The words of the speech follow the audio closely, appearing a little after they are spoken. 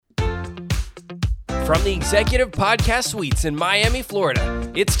From the Executive Podcast Suites in Miami, Florida,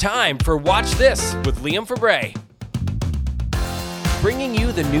 it's time for Watch This with Liam Fabre. Bringing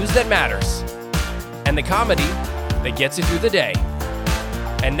you the news that matters and the comedy that gets you through the day.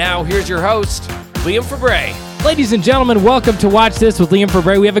 And now here's your host, Liam Fabre. Ladies and gentlemen, welcome to Watch This with Liam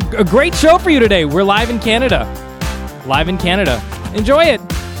Fabre. We have a great show for you today. We're live in Canada. Enjoy it.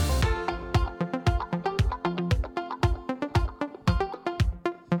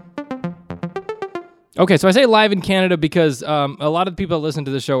 Okay, so I say live in Canada because a lot of the people that listen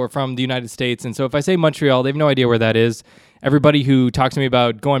to the show are from the United States, and so if I say Montreal, they have no idea where that is. Everybody who talks to me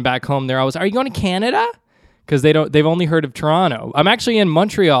about going back home, they're always, "Are you going to Canada?" Because they've only heard of Toronto. I'm actually in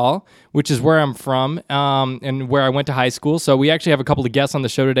Montreal, which is where I'm from, and where I went to high school. So we actually have a couple of guests on the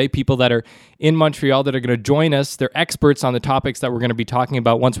show today, people that are in Montreal that are going to join us. They're experts on the topics that we're going to be talking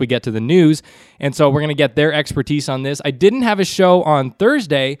about once we get to the news, and so we're going to get their expertise on this. I didn't have a show on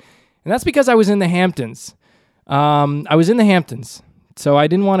Thursday, and that's because I was in the Hamptons. So I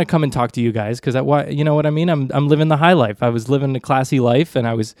didn't want to come and talk to you guys because you know what I mean? I'm living the high life. I was living a classy life, and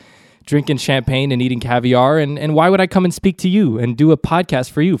I was drinking champagne and eating caviar, and why would I come and speak to you and do a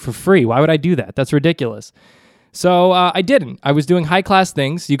podcast for you for free? Why would I do that? That's ridiculous. So I didn't. I was doing high-class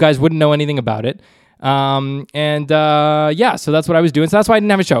things. You guys wouldn't know anything about it. So that's what I was doing. So that's why I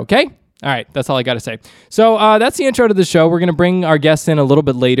didn't have a show, okay? All right, that's all I got to say. So that's the intro to the show. We're going to bring our guests in a little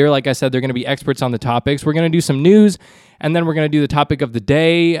bit later. Like I said, they're going to be experts on the topics. We're going to do some news, and then we're going to do the topic of the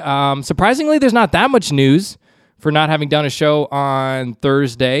day. Surprisingly, there's not that much news for not having done a show on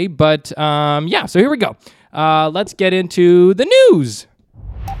Thursday. But so here we go. Let's get into the news.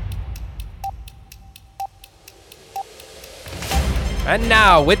 And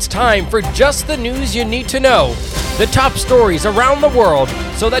now it's time for just the news you need to know. The top stories around the world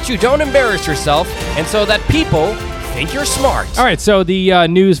so that you don't embarrass yourself and so that people think you're smart. All right, so the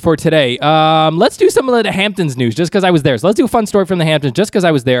news for today. Let's do some of the Hamptons news just because I was there. So let's do a fun story from the Hamptons just because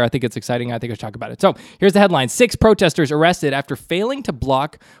I was there. I think it's exciting. I think I should talk about it. So here's the headline. 6 protesters arrested after failing to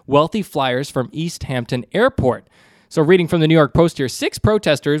block wealthy flyers from East Hampton Airport. So reading from the New York Post here, 6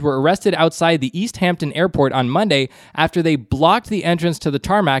 protesters were arrested outside the East Hampton Airport on Monday after they blocked the entrance to the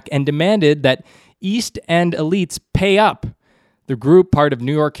tarmac and demanded that East End elites pay up. The group, part of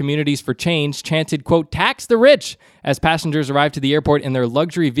New York Communities for Change, chanted, quote, "Tax the rich," as passengers arrived to the airport in their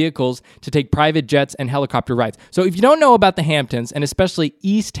luxury vehicles to take private jets and helicopter rides. So if you don't know about the Hamptons, and especially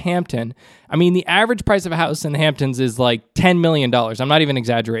East Hampton, I mean, the average price of a house in the Hamptons is like $10 million. I'm not even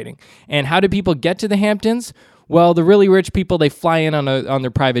exaggerating. And how do people get to the Hamptons? Well, the really rich people, they fly in on their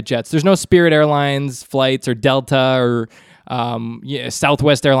private jets. There's no Spirit Airlines flights or Delta or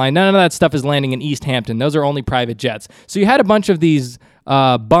Southwest Airlines. None of that stuff is landing in East Hampton. Those are only private jets. So you had a bunch of these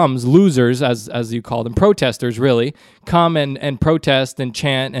bums, losers, as you call them, protesters, really, come and protest and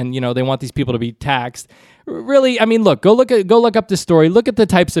chant, and they want these people to be taxed. Really, I mean, look, go look up the story. Look at the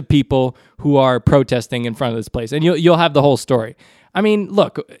types of people who are protesting in front of this place, and you'll have the whole story. I mean,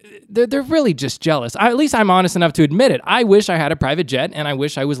 look, they're really just jealous. At least I'm honest enough to admit it. I wish I had a private jet, and I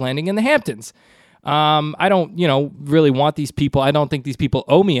wish I was landing in the Hamptons. I don't, really want these people. I don't think these people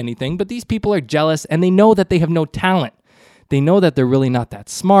owe me anything, but these people are jealous, and they know that they have no talent. They know that they're really not that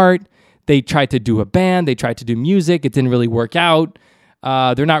smart. They tried to do a band. They tried to do music. It didn't really work out.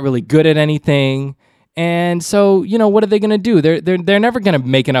 They're not really good at anything. And so, what are they going to do? They're never going to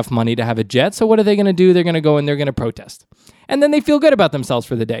make enough money to have a jet. So what are they going to do? They're going to go and they're going to protest. And then they feel good about themselves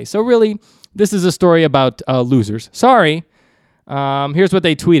for the day. So really, this is a story about losers. Sorry. Here's what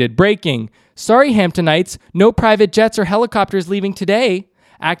they tweeted. Breaking. Sorry, Hamptonites. No private jets or helicopters leaving today.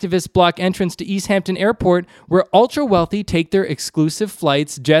 Activists block entrance to East Hampton Airport, where ultra-wealthy take their exclusive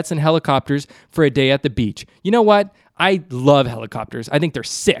flights, jets, and helicopters for a day at the beach. You know what? I love helicopters. I think they're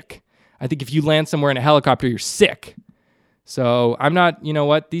sick. I think if you land somewhere in a helicopter, you're sick. So I'm not,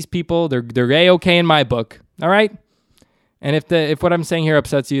 these people, they're A-okay in my book. All right? And if what I'm saying here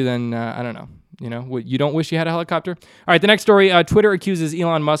upsets you, then I don't know. You don't wish you had a helicopter? All right, the next story. Twitter accuses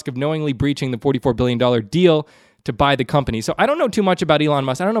Elon Musk of knowingly breaching the $44 billion deal to buy the company. So I don't know too much about Elon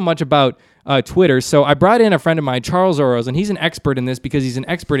Musk. I don't know much about Twitter. So I brought in a friend of mine, Charles Oroz, and he's an expert in this because he's an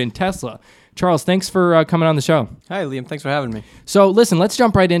expert in Tesla. Charles, thanks for coming on the show. Hi, Liam. Thanks for having me. So listen, let's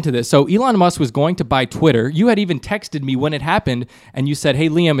jump right into this. So Elon Musk was going to buy Twitter. You had even texted me when it happened, and you said, "Hey,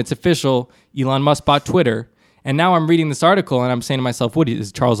 Liam, it's official. Elon Musk bought Twitter." And now I'm reading this article, and I'm saying to myself, "What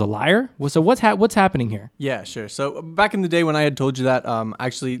is Charles a liar?" Well, so what's happening here? Yeah, sure. So back in the day when I had told you that,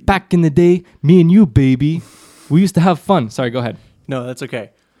 actually... Back in the day, me and you, baby, we used to have fun. Sorry, go ahead. No, that's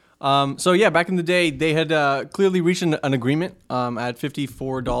okay. Back in the day, they had clearly reached an agreement at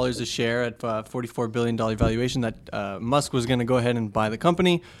 $54 a share at $44 billion valuation that Musk was going to go ahead and buy the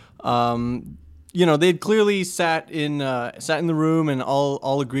company. they'd clearly sat in the room and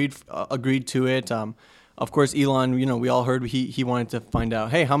all agreed to it. Of course, Elon, we all heard he wanted to find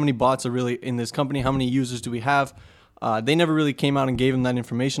out, hey, how many bots are really in this company? How many users do we have? They never really came out and gave him that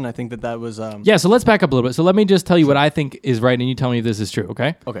information. I think that was... Yeah, so let's back up a little bit. So let me just tell you what I think is right, and you tell me if this is true,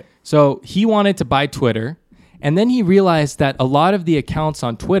 okay? Okay. So he wanted to buy Twitter, and then he realized that a lot of the accounts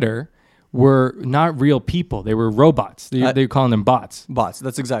on Twitter were not real people. They were robots. They're calling them bots. Bots,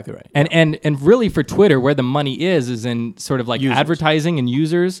 that's exactly right. And really for Twitter, where the money is in sort of like Users. Advertising and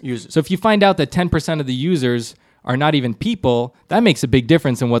users. So if you find out that 10% of the users are not even people, that makes a big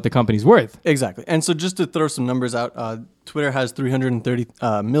difference in what the company's worth. Exactly. And so just to throw some numbers out, Twitter has 330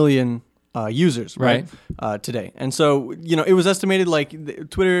 million users, right? Today. And so, it was estimated like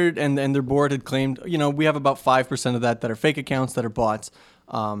Twitter and their board had claimed, we have about 5% of that are fake accounts that are bots.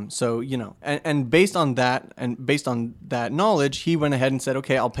 So, and based on that and based on that knowledge, he went ahead and said,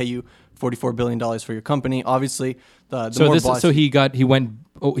 okay, I'll pay you $44 billion for your company. Obviously,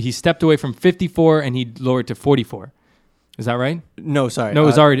 he stepped away from 54 and he lowered to 44. Is that right? No, sorry. No, it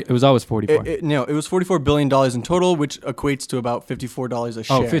was always 44. It was $44 billion in total, which equates to about $54 a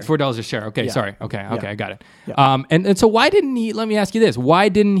share. Oh, $54 a share. Okay, Yeah. sorry. Okay, Yeah. I got it. Yeah. And so why didn't he, let me ask you this, why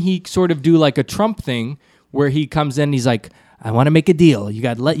didn't he sort of do like a Trump thing where he comes in and he's like, I want to make a deal. You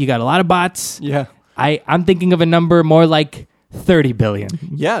got a lot of bots. Yeah. I'm thinking of a number more like 30 billion.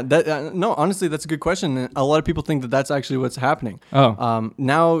 Yeah, no, honestly, that's a good question. And a lot of people think that that's actually what's happening. Oh.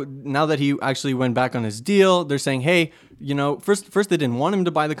 Now that he actually went back on his deal, they're saying, hey, first they didn't want him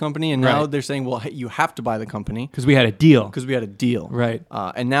to buy the company, and now Right. they're saying, well, hey, you have to buy the company Because we had a deal. because we had a deal. Right.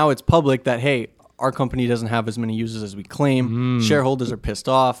 And now it's public that, hey, our company doesn't have as many users as we claim. Shareholders are pissed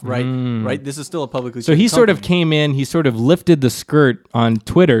off, right? Right. This is still a publicly So he sort of came in, he sort of lifted the skirt on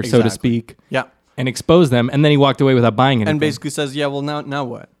Twitter, so to Exactly. speak, Yeah. and exposed them, and then he walked away without buying anything. And basically says, yeah, well, now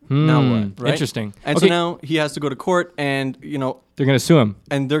what? Now what? Right? Interesting. And Okay. so now he has to go to court, and They're going to sue him.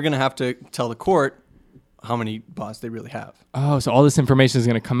 and they're gonna have to tell the court how many bots they really have. Oh, so all this information is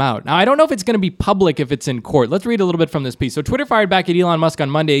going to come out. Now, I don't know if it's going to be public if it's in court. Let's read a little bit from this piece. So Twitter fired back at Elon Musk on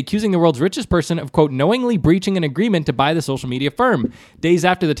Monday, accusing the world's richest person of, quote, knowingly breaching an agreement to buy the social media firm, days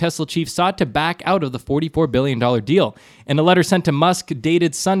after the Tesla chief sought to back out of the $44 billion deal. In a letter sent to Musk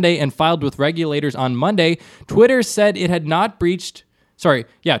dated Sunday and filed with regulators on Monday, Twitter said it had not breached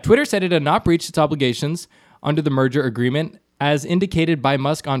its obligations under the merger agreement, as indicated by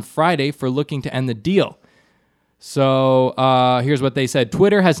Musk on Friday, for looking to end the deal. So here's what they said.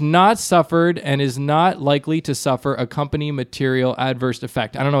 Twitter has not suffered and is not likely to suffer a company material adverse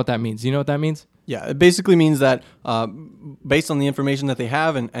effect. I don't know what that means. Do you know what that means? Yeah, it basically means that based on the information that they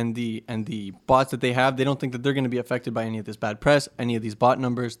have and the bots that they have, they don't think that they're going to be affected by any of this bad press, any of these bot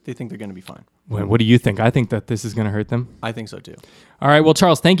numbers. They think they're going to be fine. Well, what do you think? I think that this is going to hurt them. I think so too. All right. Well,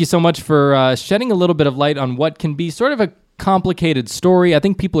 Charles, thank you so much for shedding a little bit of light on what can be sort of a complicated story. I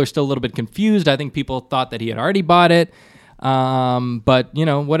think people are still a little bit confused. I think people thought that he had already bought it. But,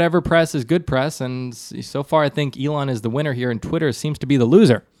 whatever press is good press. And so far, I think Elon is the winner here, and Twitter seems to be the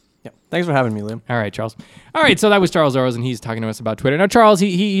loser. Yeah. Thanks for having me, Liam. All right, Charles. All right, so that was Charles Orosz, and he's talking to us about Twitter. Now, Charles,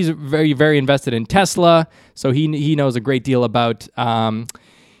 he's very, very invested in Tesla, so he knows a great deal about Elon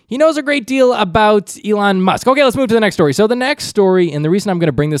Musk. Okay, let's move to the next story. So the next story, and the reason I'm going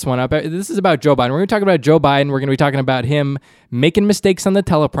to bring this one up, this is about Joe Biden. We're going to talk about Joe Biden. We're going to be talking about him making mistakes on the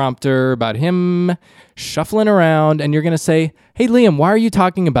teleprompter, about him shuffling around, and you're going to say, hey, Liam, why are you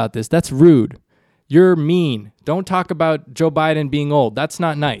talking about this? That's rude. You're mean. Don't talk about Joe Biden being old. That's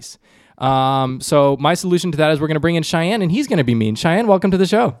not nice. So my solution to that is we're going to bring in Cheyenne, and he's going to be mean. Cheyenne, welcome to the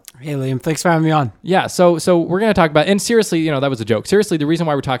show. Hey, Liam. Thanks for having me on. Yeah, so we're going to talk about, and seriously, that was a joke. Seriously, the reason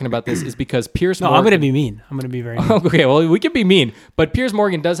why we're talking about this is because Piers Morgan... I'm going to be mean. I'm going to be very mean. Okay, well, we can be mean, but Piers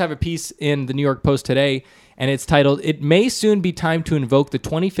Morgan does have a piece in the New York Post today, and it's titled, "It May Soon Be Time to Invoke the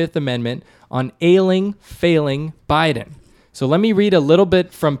 25th Amendment on Ailing, Failing Biden." So let me read a little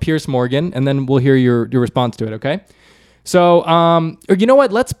bit from Piers Morgan, and then we'll hear your response to it, okay? So, you know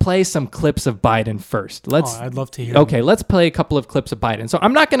what? Let's play some clips of Biden first. I'd love to hear Okay, let's play a couple of clips of Biden. So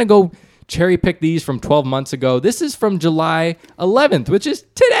I'm not going to go cherry pick these from 12 months ago. This is from July 11th, which is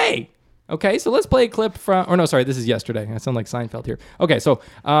today. Okay, so let's play a clip from, this is yesterday. I sound like Seinfeld here. Okay, so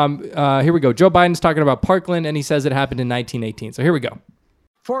here we go. Joe Biden's talking about Parkland, and he says it happened in 1918. So here we go.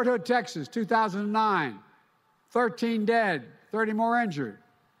 Fort Hood, Texas, 2009. 13 dead, 30 more injured.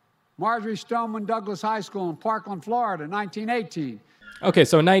 Marjorie Stoneman Douglas High School in Parkland, Florida, 1918. Okay,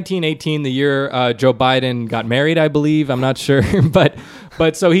 so 1918, the year Joe Biden got married, I believe. I'm not sure,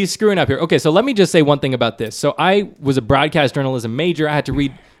 but so he's screwing up here. Okay, so let me just say one thing about this. So I was a broadcast journalism major. I had to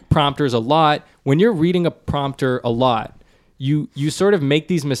read prompters a lot. When you're reading a prompter a lot, you sort of make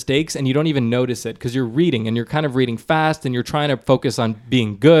these mistakes and you don't even notice it because you're reading and you're kind of reading fast and you're trying to focus on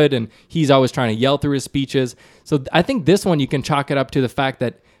being good, and he's always trying to yell through his speeches. So I think this one you can chalk it up to the fact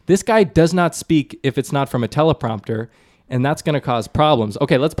that this guy does not speak if it's not from a teleprompter, and that's going to cause problems.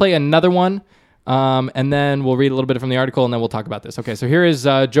 Okay, let's play another one, and then we'll read a little bit from the article, and then we'll talk about this. Okay, so here is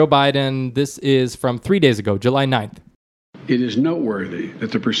Joe Biden. This is from 3 days ago, July 9th. It is noteworthy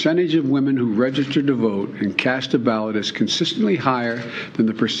that the percentage of women who register to vote and cast a ballot is consistently higher than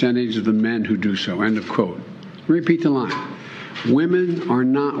the percentage of the men who do so. End of quote. Repeat the line. Women are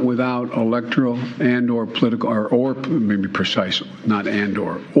not without electoral and or political, or maybe precise, not and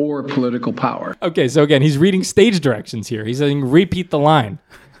or political power. Okay, so again, he's reading stage directions here. He's saying, repeat the line.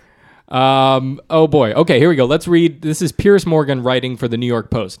 Oh boy. Okay, here we go. Let's read. This is Piers Morgan writing for the New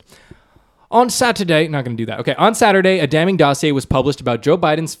York Post. On Saturday, not going to do that. Okay, on Saturday, a damning dossier was published about Joe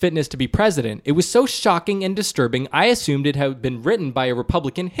Biden's fitness to be president. It was so shocking and disturbing, I assumed it had been written by a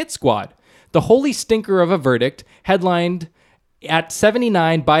Republican hit squad. The holy stinker of a verdict, headlined, "At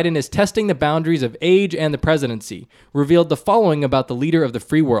 79, Biden is testing the boundaries of age and the presidency," revealed the following about the leader of the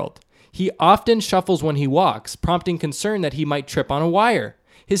free world. He often shuffles when he walks, prompting concern that he might trip on a wire.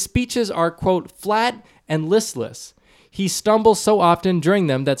 His speeches are, quote, flat and listless. He stumbles so often during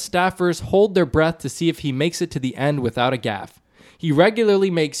them that staffers hold their breath to see if he makes it to the end without a gaffe. He regularly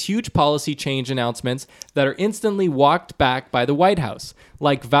makes huge policy change announcements that are instantly walked back by the White House,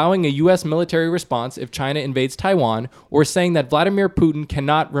 like vowing a U.S. military response if China invades Taiwan, or saying that Vladimir Putin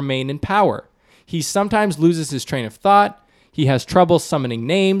cannot remain in power. He sometimes loses his train of thought. He has trouble summoning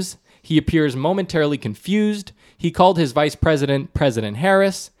names. He appears momentarily confused. He called his vice president President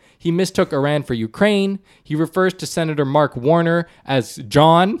Harris. He mistook Iran for Ukraine. He refers to Senator Mark Warner as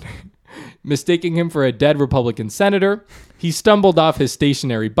John, mistaking him for a dead Republican senator. He stumbled off his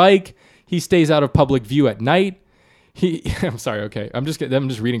stationary bike. He stays out of public view at night. I'm sorry, okay. I'm just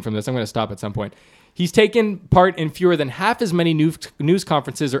reading from this. I'm going to stop at some point. He's taken part in fewer than half as many news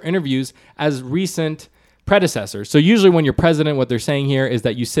conferences or interviews as recent predecessors. So usually when you're president, what they're saying here is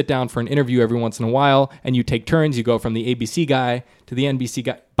that you sit down for an interview every once in a while and you take turns. You go from the ABC guy to the NBC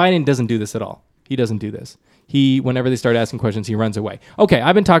guy. Biden doesn't do this at all. He doesn't do this. Whenever they start asking questions, he runs away. Okay,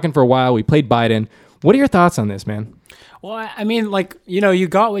 I've been talking for a while. We played Biden. What are your thoughts on this, man? Well, I mean, like, you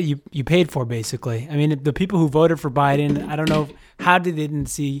got what you paid for, basically. I mean, the people who voted for Biden, I don't know how they didn't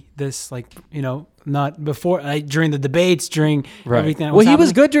see this, like, not before, like, during the debates, during everything that was happening. He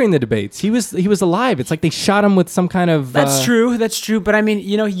was good during the debates. He was alive. It's like they shot him with some kind of... That's true. But I mean,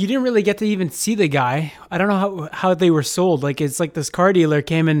 you didn't really get to even see the guy. I don't know how they were sold. Like, it's like this car dealer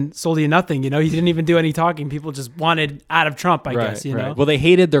came and sold you nothing, He didn't even do any talking. People just wanted out of Trump, I guess, know? Well, they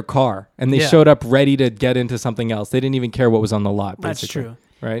hated their car, and they showed up ready to get into something else. They didn't even care what was on the lot, basically. That's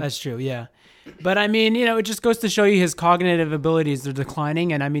true. Right? That's true, yeah. But I mean, it just goes to show you his cognitive abilities are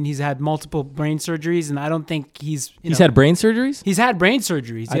declining. And I mean, he's had multiple brain surgeries, and I don't think he's had brain surgeries? He's had brain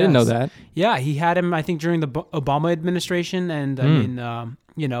surgeries. I didn't know that. Yeah, he had him, I think, during the Obama administration. And I mean,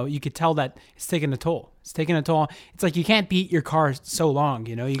 you could tell that it's taking a toll. It's taking a toll. It's like you can't beat your car so long,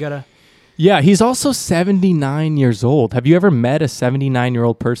 you got to... Yeah, he's also 79 years old. Have you ever met a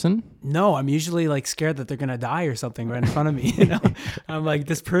 79-year-old person? No, I'm usually like scared that they're going to die or something right in front of me. I'm like,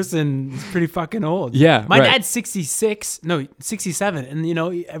 this person is pretty fucking old. Yeah. My dad's 67.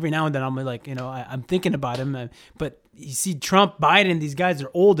 And, every now and then I'm like, I'm thinking about him. But you see Trump, Biden, these guys are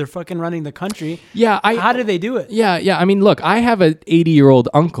old. They're fucking running the country. Yeah. How do they do it? Yeah. I mean, look, I have an 80-year-old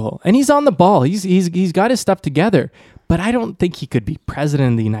uncle, and he's on the ball. He's got his stuff together. But I don't think he could be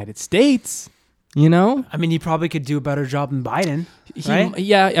president of the United States, I mean, he probably could do a better job than Biden, right?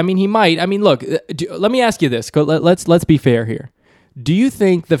 Yeah, I mean, he might. I mean, look, let me ask you this. Let's be fair here. Do you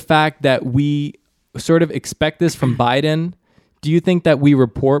think the fact that we sort of expect this from Biden, do you think that we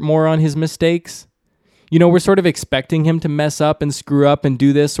report more on his mistakes? We're sort of expecting him to mess up and screw up and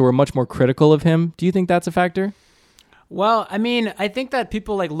do this, so we're much more critical of him. Do you think that's a factor? Well, I mean, I think that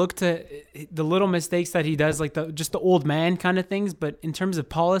people look to the little mistakes that he does, like just the old man kind of things. But in terms of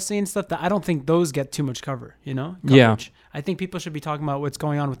policy and stuff, I don't think those get too much coverage. Yeah. I think people should be talking about what's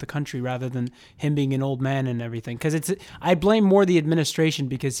going on with the country rather than him being an old man and everything. Because I blame more the administration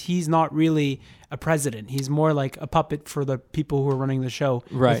because he's not really a president. He's more like a puppet for the people who are running the show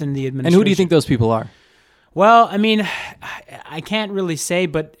within the administration. And who do you think those people are? Well, I mean, I can't really say,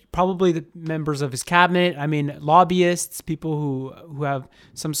 but probably the members of his cabinet. I mean, lobbyists, people who have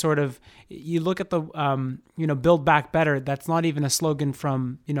some sort of. You look at the, Build Back Better. That's not even a slogan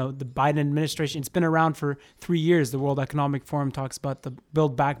from the Biden administration. It's been around for 3 years. The World Economic Forum talks about the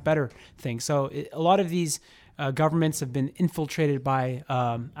Build Back Better thing. So a lot of these governments have been infiltrated by,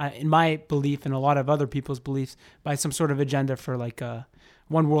 in my belief and a lot of other people's beliefs, by some sort of agenda for like a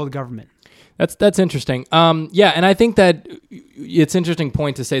one world government. That's interesting. Yeah, and I think that it's an interesting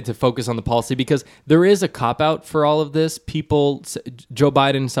point to say to focus on the policy because there is a cop-out for all of this. Joe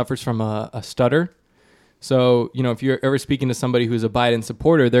Biden suffers from a stutter. So, if you're ever speaking to somebody who's a Biden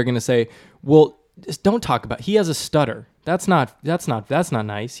supporter, they're going to say, well, just don't talk about, he has a stutter. That's not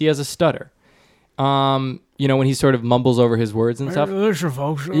nice. He has a stutter. When he sort of mumbles over his words and stuff.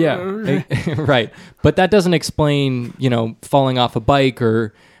 Yeah, right. But that doesn't explain, falling off a bike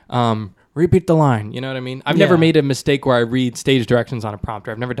or repeat the line. You know what I mean? I've never made a mistake where I read stage directions on a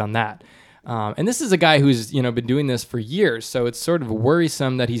prompter. I've never done that. And this is a guy who's, been doing this for years. So it's sort of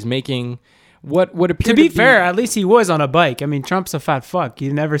worrisome that he's making what appears to be fair, at least he was on a bike. I mean, Trump's a fat fuck.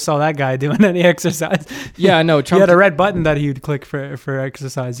 You never saw that guy doing any exercise. Yeah, no, Trump. He had a red button that he would click for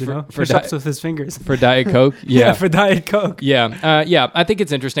exercise, for push-ups with his fingers. For Diet Coke? Yeah. For Diet Coke. Yeah. I think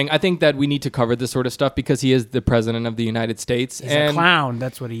it's interesting. I think that we need to cover this sort of stuff because he is the president of the United States. He's a clown.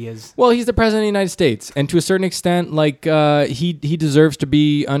 That's what he is. Well, he's the president of the United States. And to a certain extent, he deserves to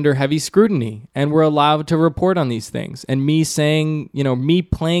be under heavy scrutiny. And we're allowed to report on these things. And me saying, me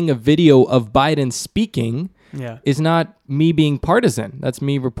playing a video of Biden speaking is not me being partisan. That's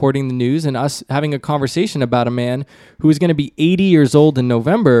me reporting the news and us having a conversation about a man who is going to be 80 years old in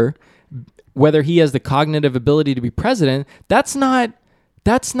November. Whether he has the cognitive ability to be president, that's not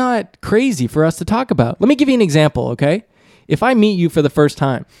crazy for us to talk about. Let me give you an example, okay? If I meet you for the first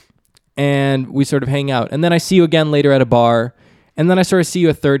time and we sort of hang out, and then I see you again later at a bar, and then I sort of see you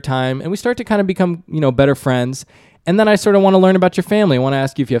a third time, and we start to kind of become, better friends. And then I sort of want to learn about your family. I want to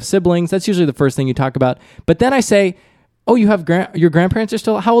ask you if you have siblings. That's usually the first thing you talk about. But then I say, oh, you have your grandparents are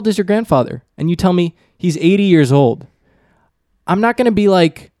still, how old is your grandfather? And you tell me he's 80 years old. I'm not going to be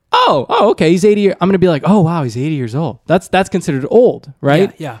like, oh, okay, he's 80. I'm going to be like, oh, wow, he's 80 years old. That's considered old,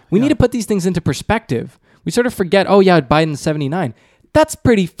 right? Yeah. We need to put these things into perspective. We sort of forget, oh, yeah, Biden's 79. That's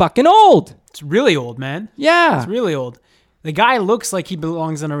pretty fucking old. It's really old, man. Yeah. It's really old. The guy looks like he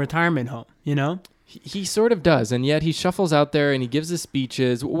belongs in a retirement home, He sort of does, and yet he shuffles out there and he gives his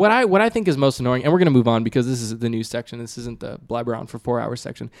speeches. What I think is most annoying, and we're going to move on because this is the news section. This isn't the blabber on for 4 hours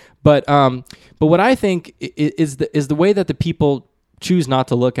section. But what I think is the way that the people choose not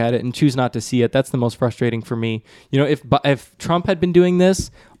to look at it and choose not to see it. That's the most frustrating for me. If Trump had been doing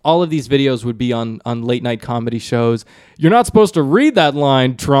this, all of these videos would be on late night comedy shows. You're not supposed to read that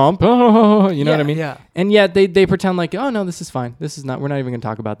line, Trump. You know what I mean? Yeah. And yet they pretend like, oh no, this is fine. This is not. We're not even going to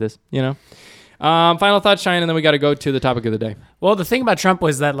talk about this. Final thoughts, Shine, and then we got to go to the topic of the day. Well, the thing about Trump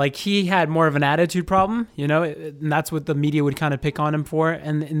was that he had more of an attitude problem, and that's what the media would kind of pick on him for.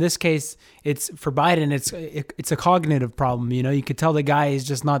 And in this case, it's for Biden, it's a cognitive problem. You could tell the guy is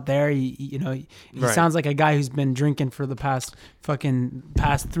just not there. He Right. sounds like a guy who's been drinking for the past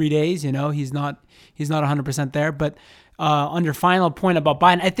 3 days. He's not 100% there. But on your final point about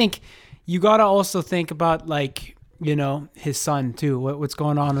Biden, I think you got to also think about his son too. What's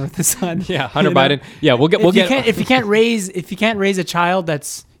going on with his son? Yeah, Hunter Biden. Yeah, If you can't raise a child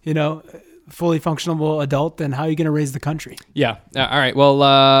that's fully functional adult, then how are you going to raise the country? Yeah. All right. Well,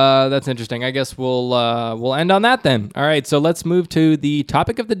 that's interesting. I guess we'll end on that then. All right. So let's move to the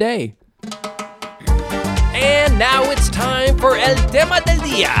topic of the day. And now it's time for El Tema del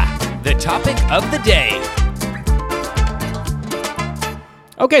Día, the topic of the day.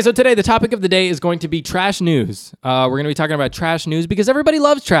 Okay, so today the topic of the day is going to be trash news. We're going to be talking about trash news because everybody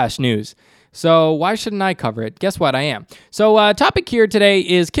loves trash news. So why shouldn't I cover it? Guess what? I am. So topic here today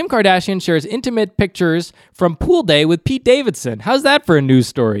is Kim Kardashian shares intimate pictures from pool day with Pete Davidson. How's that for a news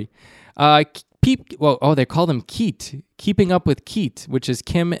story? They call them Keet. Keeping Up with Keet, which is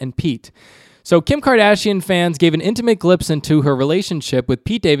Kim and Pete. So Kim Kardashian fans gave an intimate glimpse into her relationship with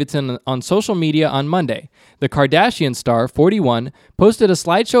Pete Davidson on social media on Monday. The Kardashian star, 41, posted a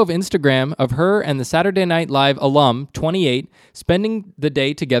slideshow of Instagram of her and the Saturday Night Live alum, 28, spending the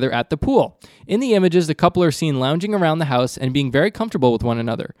day together at the pool. In the images, the couple are seen lounging around the house and being very comfortable with one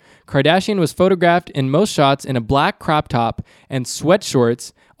another. Kardashian was photographed in most shots in a black crop top and sweat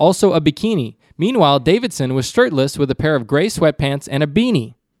shorts, also a bikini. Meanwhile, Davidson was shirtless with a pair of gray sweatpants and a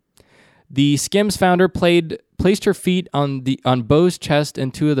beanie. The Skims founder placed her feet on Beau's chest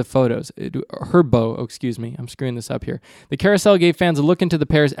in two of the photos. Her Beau, excuse me. I'm screwing this up here. The carousel gave fans a look into the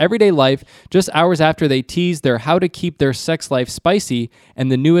pair's everyday life just hours after they teased their How to Keep Their Sex Life Spicy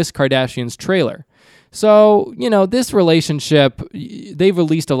and the newest Kardashians trailer. So, this relationship, they've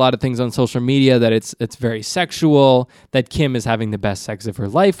released a lot of things on social media that it's very sexual, that Kim is having the best sex of her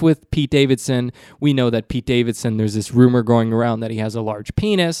life with Pete Davidson. We know that Pete Davidson, there's this rumor going around that he has a large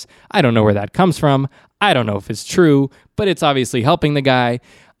penis. I don't know where that comes from. I don't know if it's true, but it's obviously helping the guy.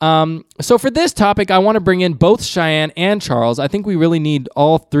 So for this topic, I want to bring in both Cheyenne and Charles. I think we really need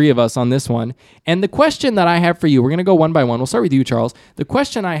all three of us on this one. And the question that I have for you, we're going to go one by one. We'll start with you, Charles. The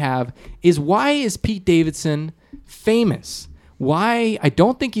question I have is, why is Pete Davidson famous? Why? I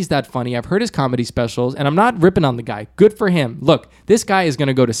don't think he's that funny. I've heard his comedy specials, and I'm not ripping on the guy. Good for him. Look, this guy is going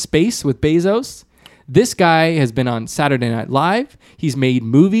to go to space with Bezos. This guy has been on Saturday Night Live. He's made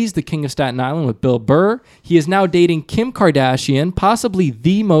movies, The King of Staten Island with Bill Burr. He is now dating Kim Kardashian, possibly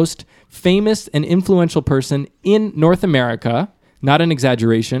the most famous and influential person in North America. Not an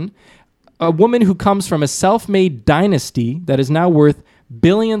exaggeration. A woman who comes from a self-made dynasty that is now worth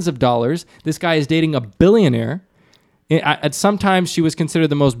billions of dollars. This guy is dating a billionaire. At some times, she was considered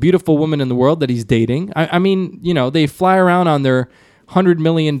the most beautiful woman in the world that he's dating. I mean, they fly around on their $100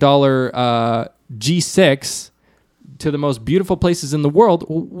 million G6 to the most beautiful places in the world.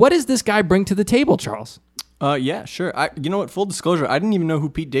 What does this guy bring to the table, Charles? Yeah, sure. You know what? Full disclosure, I didn't even know who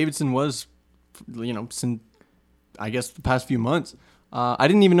Pete Davidson was, since, I guess, the past few months. I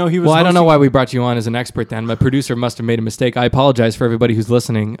didn't even know he was. Well, I don't know why we brought you on as an expert then. My producer must have made a mistake. I apologize for everybody who's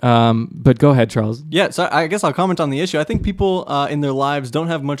listening. But go ahead, Charles. Yeah, so I guess I'll comment on the issue. I think people in their lives don't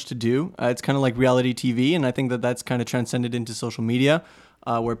have much to do. It's kind of like reality TV, and I think that that's kind of transcended into social media.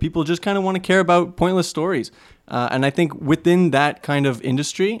 Where people just kind of want to care about pointless stories. And I think within that kind of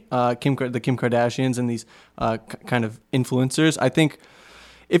industry, the Kim Kardashians and these kind of influencers, I think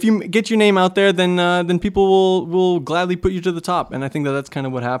if you get your name out there, then people will gladly put you to the top. And I think that that's kind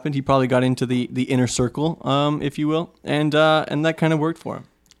of what happened. He probably got into the inner circle, if you will, and that kind of worked for him.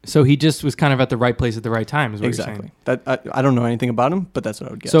 So he just was kind of at the right place at the right time, is what Exactly. you're saying. I don't know anything about him, but that's what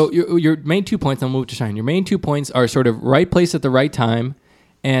I would guess. So your main 2 points, I'll move to Shine. Your main 2 points are sort of right place at the right time.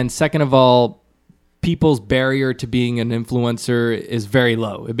 And second of all, people's barrier to being an influencer is very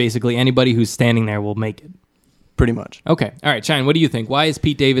low. Basically, anybody who's standing there will make it. Pretty much. Okay. All right, Shine, what do you think? Why is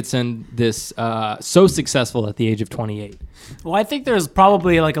Pete Davidson this so successful at the age of 28? Well, I think there's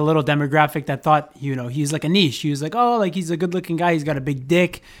probably like a little demographic that thought, he's like a niche. He was like, oh, like he's a good-looking guy. He's got a big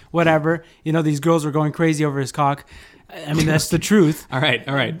dick, whatever. These girls were going crazy over his cock. I mean, that's the truth. All right.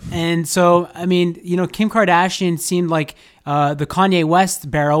 And so, I mean, Kim Kardashian seemed like the Kanye West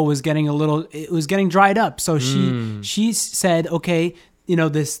barrel was getting dried up. So she said, okay,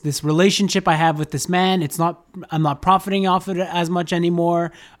 this relationship I have with this man, I'm not profiting off of it as much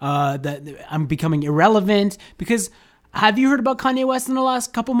anymore. That I'm becoming irrelevant because. Have you heard about Kanye West in the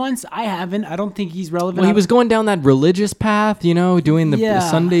last couple months? I haven't. I don't think he's relevant. Well, he was going down that religious path, doing the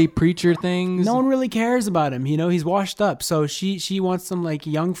Sunday preacher things. No one really cares about him. He's washed up. So she wants some like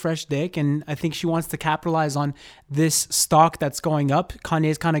young, fresh dick, and I think she wants to capitalize on this stock that's going up.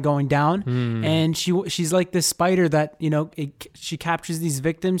 Kanye's kind of going down, and she's like this spider that she captures these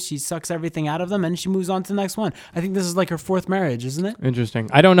victims, she sucks everything out of them, and she moves on to the next one. I think this is like her fourth marriage, isn't it? Interesting.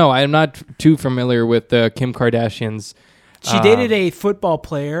 I don't know. I'm not too familiar with Kim Kardashian's. She dated a football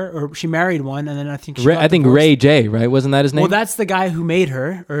player, or she married one, and then I think Ray J, right? Wasn't that his name? Well, that's the guy who made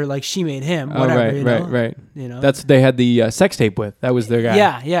her, or like she made him. Whatever. Right. That's they had the sex tape with. That was their guy.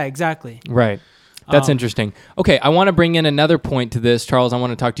 Yeah, exactly. Right. That's interesting. Okay, I want to bring in another point to this, Charles. I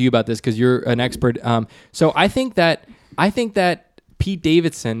want to talk to you about this because you're an expert. So I think that Pete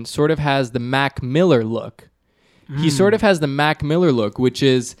Davidson sort of has the Mac Miller look. He sort of has the Mac Miller look, which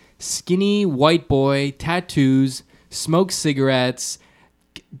is skinny white boy, tattoos, smokes cigarettes,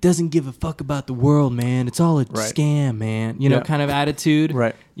 doesn't give a fuck about the world, man. It's all a scam, man. Kind of attitude.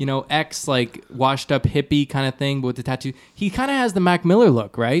 Right. Ex like washed up hippie kind of thing, but with the tattoo. He kind of has the Mac Miller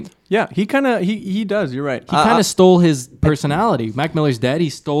look, right? Yeah, he does. You're right. He kind of stole his personality. Mac Miller's dead. He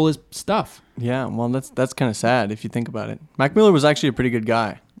stole his stuff. Yeah, well, that's kind of sad if you think about it. Mac Miller was actually a pretty good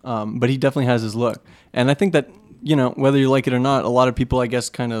guy, but he definitely has his look, and I think that. Whether you like it or not, a lot of people, I guess,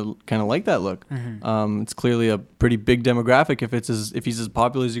 kind of like that look. It's clearly a pretty big demographic if he's as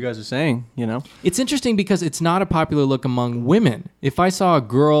popular as you guys are saying. It's interesting because it's not a popular look among women. If I saw a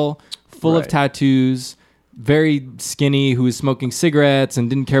girl full of tattoos, very skinny, who was smoking cigarettes and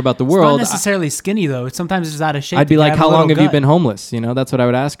didn't care about the world, it's not necessarily skinny though. It's sometimes just out of shape. I'd be like, "How long have you been homeless?" That's what I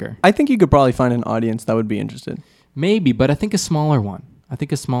would ask her. I think you could probably find an audience that would be interested. Maybe, but I think a smaller one. I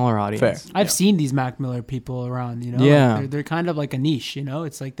think a smaller audience. Fair. I've seen these Mac Miller people around, you know. Yeah. Like they're kind of like a niche, you know.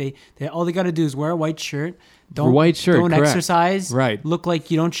 It's like they all they got to do is wear a white shirt, Don't correct. exercise, Right. look like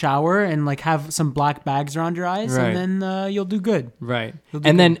you don't shower, and like have some black bags around your eyes, Right. and then you'll do good. Right. You'll do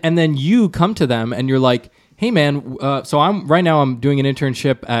And good. then you come to them and you're like, hey man, so I'm doing an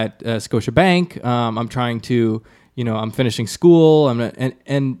internship at Scotiabank. I'm trying to, I'm finishing school.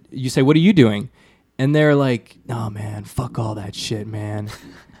 And you say, what are you doing? And they're like, oh man, fuck all that shit, man.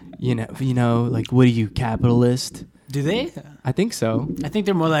 Like, what are you, capitalist? Do they? I think so. I think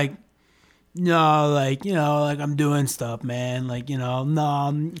they're more like, no, like, like I'm doing stuff, man. Like, no.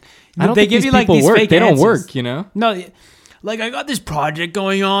 I don't they think give these you like people these work. fake They don't answers. work, No, like I got this project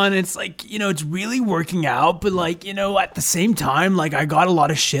going on. It's like, it's really working out, but like, at the same time, like I got a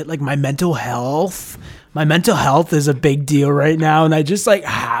lot of shit, like my mental health. My mental health is a big deal right now, and I just like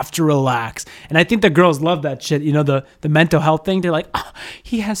have to relax. And I think the girls love that shit. The mental health thing. They're like, oh,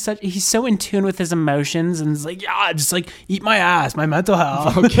 he's so in tune with his emotions, and it's like, yeah, just like eat my ass, my mental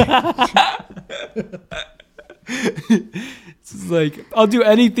health. It's like I'll do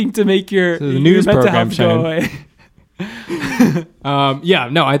anything to make your news mental program, health go away.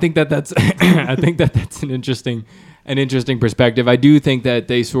 I think that's I think that's an interesting perspective. I do think that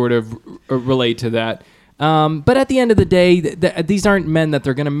they sort of relate to that. But at the end of the day, these aren't men that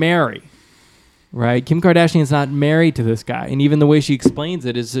they're going to marry, right? Kim Kardashian's not married to this guy. And even the way she explains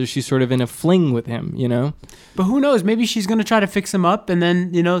it is she's sort of in a fling with him, But who knows? Maybe she's going to try to fix him up, and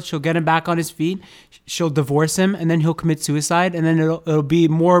then, she'll get him back on his feet. She'll divorce him, and then he'll commit suicide, and then it'll be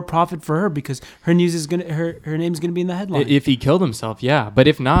more profit for her because her name's going to be in the headline. If he killed himself, yeah. But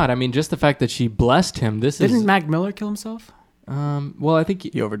if not, I mean, just the fact that she blessed him, Didn't Mac Miller kill himself? Well, I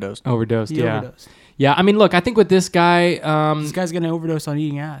think He overdosed. overdosed. He Yeah. overdosed. Yeah. I mean, look, I think with this guy, This guy's going to overdose on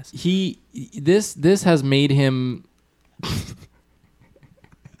eating ass. this has made him.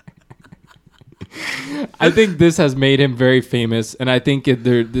 I think this has made him very famous, and I think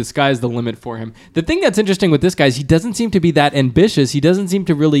the sky's the limit for him. The thing that's interesting with this guy is he doesn't seem to be that ambitious. He doesn't seem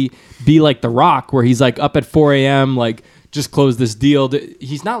to really be like The Rock, where he's like up at 4 a.m., like just close this deal.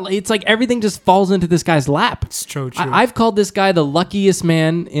 He's not. It's like everything just falls into this guy's lap. It's true. I've called this guy the luckiest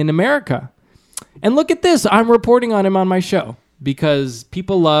man in America. And look at this. I'm reporting on him on my show because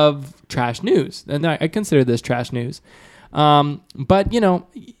people love trash news. And I consider this trash news. But,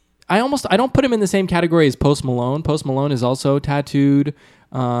 I don't put him in the same category as Post Malone. Post Malone is also tattooed.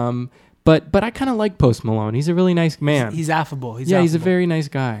 But I kind of like Post Malone. He's a really nice man. He's affable. He's a very nice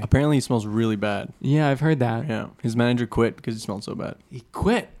guy. Apparently, he smells really bad. Yeah, I've heard that. Yeah, his manager quit because he smelled so bad. He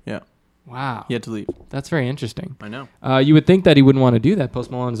quit. Yeah, Wow. he had to leave. That's very interesting. I know. You would think that he wouldn't want to do that. Post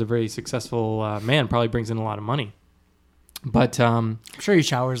Malone is a very successful man. Probably brings in a lot of money. But I'm sure he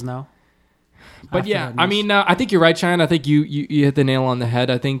showers now. But After yeah, that I news. mean, I think you're right, Cheyenne. I think you hit the nail on the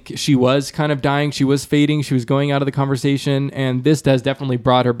head. I think she was kind of dying. She was fading. She was going out of the conversation. And this has definitely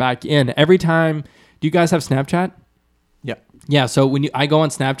brought her back in. Every time, do you guys have Snapchat? Yeah. Yeah, so when I go on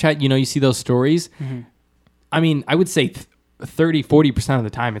Snapchat, you see those stories. Mm-hmm. I mean, I would say 30, 40% of the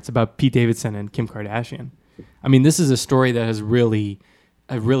time it's about Pete Davidson and Kim Kardashian. I mean, this is a story that has really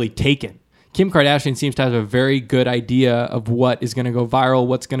taken. Kim Kardashian seems to have a very good idea of what is going to go viral,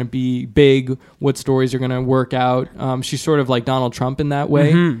 what's going to be big, what stories are going to work out. She's sort of like Donald Trump in that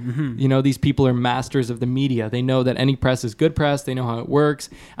way. These people are masters of the media. They know that any press is good press. They know how it works.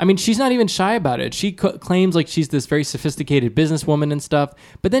 I mean, she's not even shy about it. She claims like she's this very sophisticated businesswoman and stuff.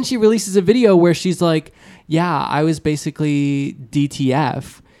 But then she releases a video where she's like, yeah, I was basically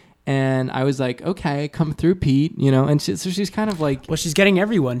DTF. And I was like, okay, come through, Pete, and so she's kind of like... Well, she's getting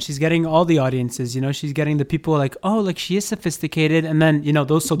everyone. She's getting all the audiences, She's getting the people like, oh, like she is sophisticated. And then,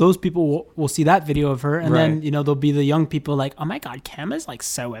 those people will see that video of her. And then, there'll be the young people like, oh my God, Kim is like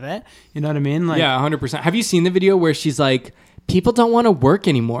so with it. You know what I mean? Like, yeah, 100%. Have you seen the video where she's like, people don't want to work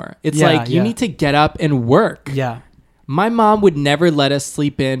anymore? It's you need to get up and work. Yeah. My mom would never let us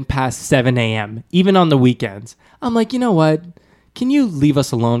sleep in past 7 a.m., even on the weekends. I'm like, you know what? Can you leave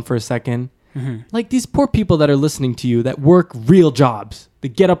us alone for a second? Mm-hmm. Like these poor people that are listening to you that work real jobs. They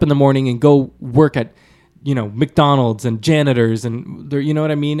get up in the morning and go work at, McDonald's and janitors and they're, you know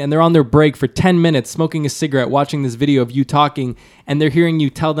what I mean? And they're on their break for 10 minutes smoking a cigarette, watching this video of you talking, and they're hearing you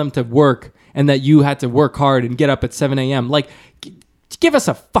tell them to work and that you had to work hard and get up at 7 a.m. Like, give us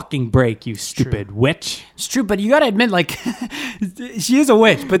a fucking break, you stupid witch. It's true, but you gotta admit, like, she is a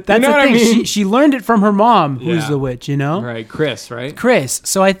witch. But that's You know the what I thing. mean? She learned it from her mom, who's Yeah. the witch. Right, Chris, right? Chris.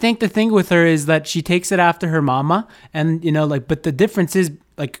 So I think the thing with her is that she takes it after her mama, and but the difference is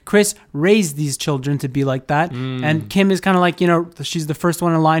like Chris raised these children to be like that, and Kim is kind of like, she's the first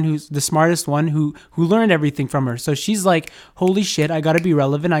one in line, who's the smartest one, who learned everything from her. So she's like, holy shit, I got to be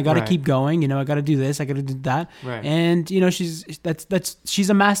relevant, I got to keep going, I got to do this, I got to do that, and she's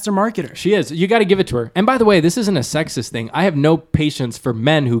a master marketer. She is. You got to give it to her. And by the way, this isn't a sexist thing. I have no patience for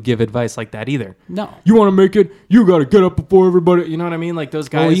men who give advice like that either. No. You want to make it? You got to get up before everybody. You know what I mean? Like those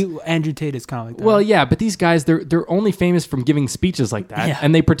guys. Well, Andrew Tate is kind of like that. Well, yeah, but these guys, they're only famous from giving speeches like that, Yeah.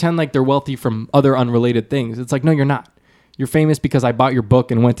 and they pretend like they're wealthy from other unrelated things. It's like, no, you're not. You're famous because I bought your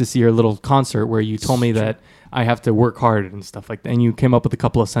book and went to see your little concert where you told me that I have to work hard and stuff like that, and you came up with a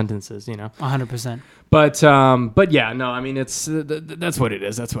couple of sentences, 100%. But yeah, no, I mean, it's that's what it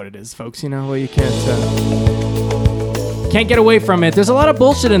is. That's what it is, folks. Well, you can't get away from it. There's a lot of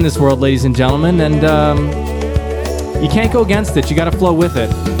bullshit in this world, ladies and gentlemen, and you can't go against it. You got to flow with it.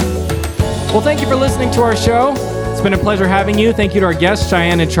 Well, thank you for listening to our show. It's been a pleasure having you. Thank you to our guests,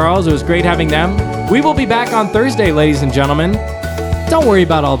 Cheyenne and Charles. It was great having them. We will be back on Thursday, ladies and gentlemen. Don't worry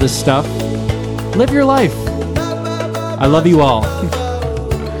about all this stuff. Live your life. I love you all.